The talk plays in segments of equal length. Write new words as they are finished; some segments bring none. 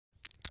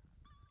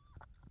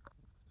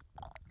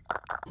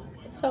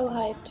So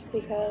hyped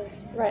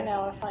because right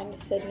now we're flying to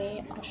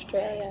Sydney,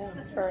 Australia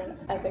for an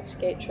epic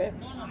skate trip.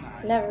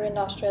 Never been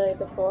to Australia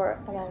before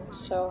and I'm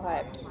so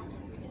hyped.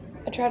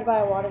 I tried to buy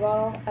a water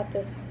bottle at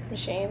this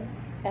machine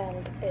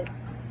and it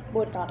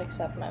would not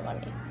accept my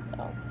money,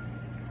 so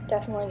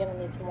definitely gonna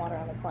need some water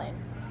on the plane.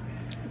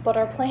 But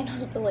our plane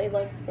was delayed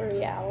like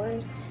 3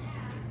 hours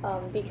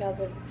because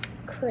of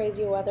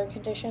crazy weather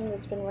conditions.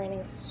 It's been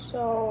raining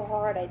so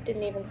hard I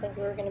didn't even think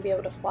we were gonna be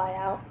able to fly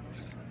out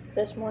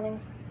this morning.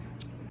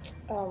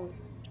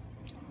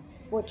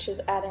 Which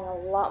is adding a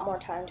lot more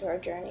time to our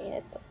journey.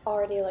 It's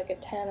already like a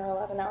 10 or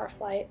 11 hour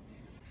flight,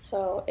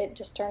 so it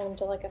just turned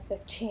into like a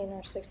 15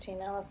 or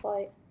 16-hour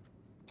flight.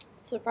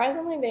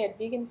 Surprisingly, they had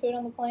vegan food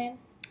on the plane,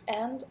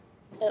 and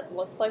it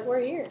looks like we're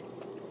here.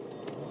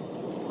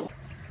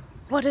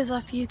 What is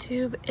up,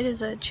 YouTube? It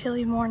is a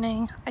chilly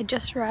morning. I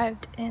just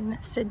arrived in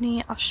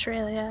Sydney,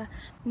 Australia.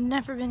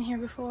 Never been here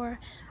before.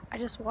 I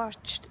just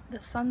watched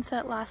the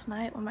sunset last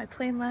night when my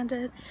plane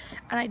landed,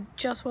 and I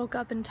just woke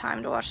up in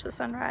time to watch the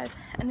sunrise,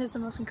 and it's the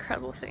most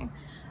incredible thing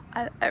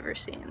I've ever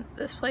seen.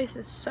 This place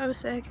is so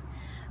sick.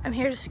 I'm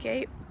here to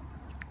skate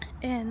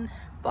in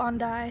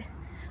Bondi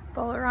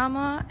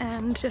Bolorama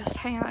and just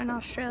hang out in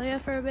Australia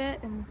for a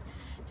bit and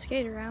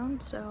skate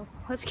around, so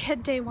let's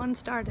get day one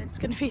started. It's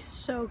gonna be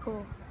so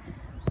cool.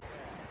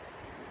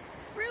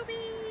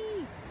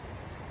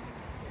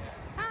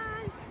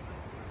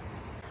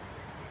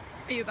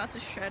 Are you about to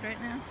shred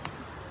right now?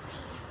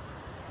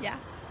 Yeah.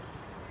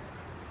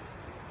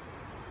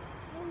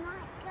 We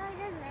might go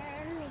to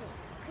Manly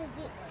because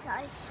it's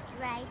so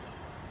straight.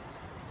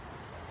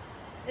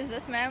 Is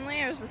this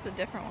Manly or is this a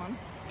different one?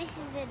 This is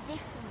a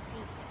different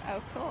bit.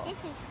 Oh, cool. This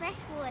is fresh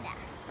water.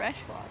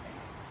 Fresh water.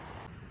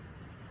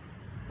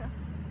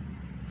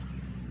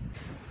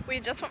 We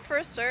just went for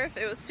a surf.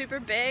 It was super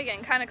big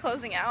and kind of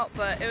closing out,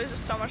 but it was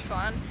just so much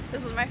fun.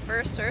 This was my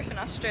first surf in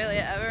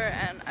Australia ever,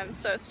 and I'm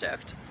so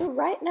stoked. So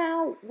right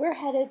now, we're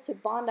headed to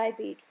Bondi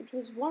Beach, which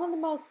was one of the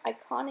most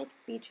iconic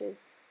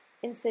beaches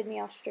in Sydney,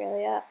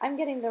 Australia. I'm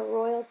getting the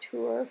royal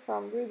tour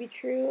from Ruby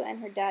True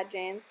and her dad,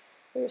 James.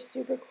 They were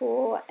super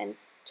cool and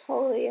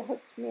totally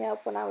hooked me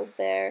up when I was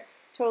there,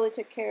 totally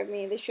took care of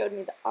me. They showed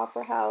me the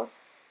Opera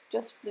House,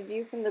 just the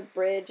view from the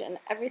bridge, and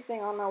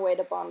everything on our way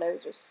to Bondi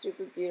was just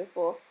super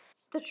beautiful.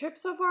 The trip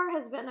so far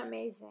has been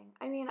amazing.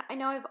 I mean, I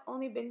know I've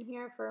only been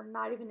here for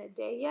not even a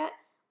day yet,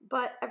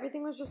 but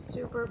everything was just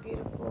super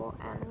beautiful,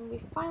 and when we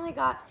finally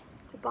got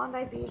to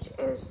Bondi Beach,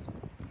 it was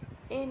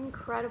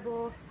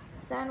incredible.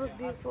 The sand was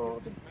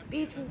beautiful, the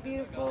beach was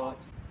beautiful,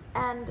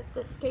 and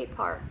the skate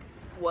park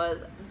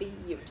was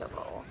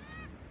beautiful.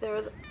 There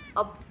was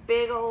a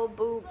big old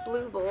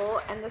blue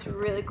bowl and this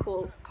really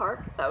cool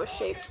park that was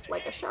shaped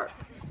like a shark.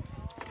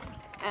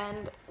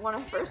 And when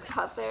I first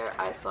got there,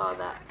 I saw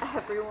that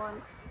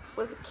everyone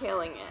was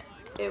killing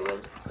it. It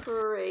was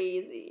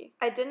crazy.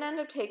 I didn't end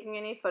up taking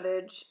any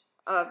footage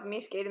of me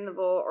skating the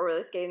bowl or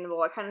really skating the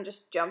bowl. I kind of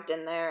just jumped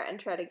in there and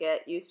tried to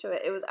get used to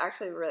it. It was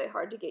actually really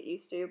hard to get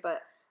used to,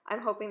 but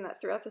I'm hoping that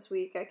throughout this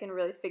week I can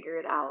really figure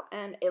it out,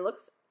 and it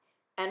looks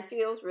and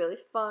feels really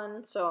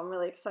fun, so I'm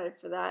really excited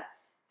for that.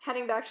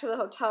 Heading back to the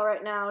hotel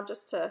right now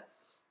just to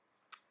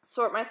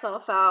sort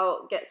myself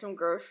out, get some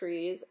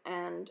groceries,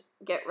 and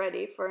get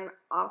ready for an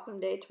awesome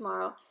day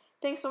tomorrow.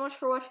 Thanks so much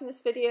for watching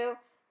this video.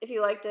 If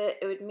you liked it,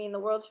 it would mean the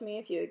world to me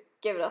if you would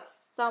give it a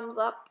thumbs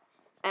up.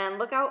 And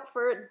look out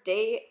for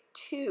day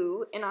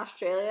 2 in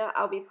Australia.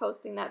 I'll be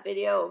posting that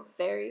video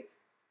very,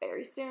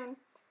 very soon.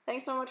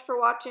 Thanks so much for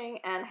watching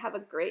and have a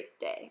great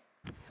day.